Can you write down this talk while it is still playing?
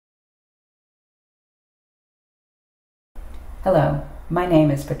Hello, my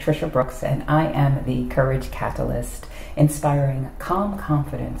name is Patricia Brooks and I am the Courage Catalyst, inspiring calm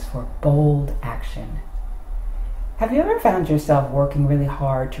confidence for bold action. Have you ever found yourself working really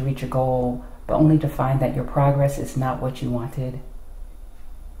hard to reach a goal, but only to find that your progress is not what you wanted?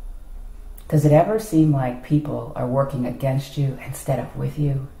 Does it ever seem like people are working against you instead of with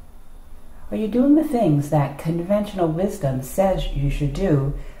you? Are you doing the things that conventional wisdom says you should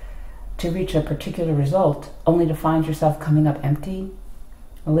do to reach a particular result, only to find yourself coming up empty?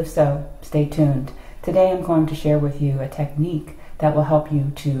 Well, if so, stay tuned. Today I'm going to share with you a technique that will help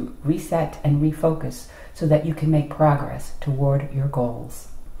you to reset and refocus so that you can make progress toward your goals.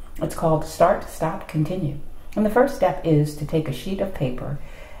 It's called Start, Stop, Continue. And the first step is to take a sheet of paper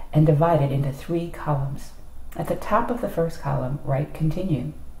and divide it into 3 columns. At the top of the first column, write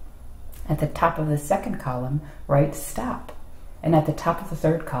Continue. At the top of the second column, write Stop. And at the top of the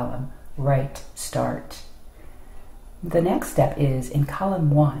third column, write Start. The next step is, in column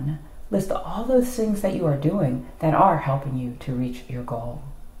 1, list all those things that you are doing that are helping you to reach your goal.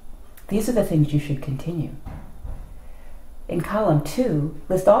 These are the things you should continue. In column 2,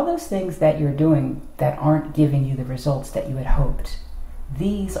 list all those things that you're doing that aren't giving you the results that you had hoped.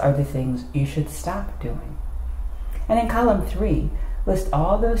 These are the things you should stop doing. And in column 3, list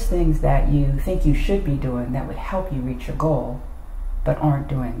all those things that you think you should be doing that would help you reach your goal, but aren't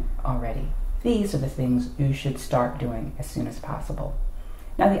doing already. These are the things you should start doing as soon as possible.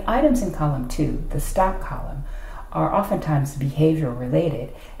 Now, the items in column 2, the stop column, are oftentimes behavior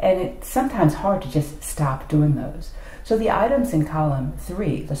related, and it's sometimes hard to just stop doing those. So the items in column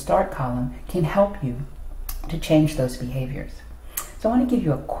 3, the start column, can help you to change those behaviors. So I want to give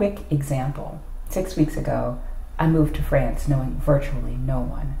you a quick example. 6 weeks ago, I moved to France knowing virtually no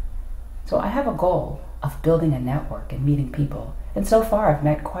one. So I have a goal of building a network and meeting people, and so far I've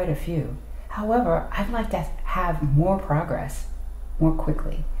met quite a few. However, I'd like to have more progress more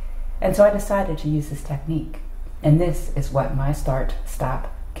quickly. And so I decided to use this technique. And this is what my Start,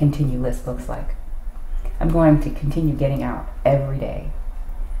 Stop, Continue list looks like. I'm going to continue getting out every day.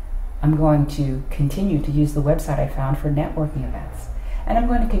 I'm going to continue to use the website I found for networking events. And I'm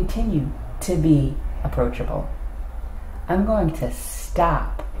going to continue to be approachable. I'm going to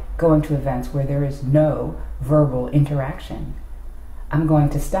stop going to events where there is no verbal interaction. I'm going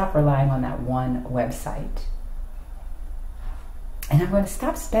to stop relying on that one website. And I'm going to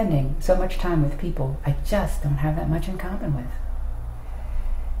stop spending so much time with people I just don't have that much in common with.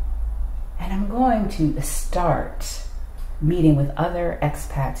 And I'm going to start meeting with other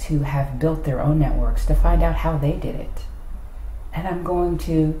expats who have built their own networks to find out how they did it. And I'm going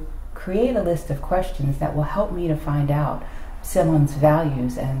to create a list of questions that will help me to find out someone's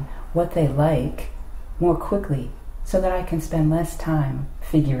values and what they like more quickly so that I can spend less time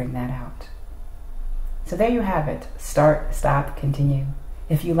figuring that out. So there you have it. Start, stop, continue.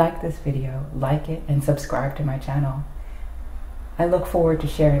 If you like this video, like it and subscribe to my channel. I look forward to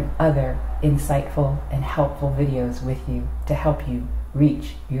sharing other insightful and helpful videos with you to help you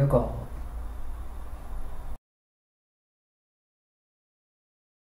reach your goal.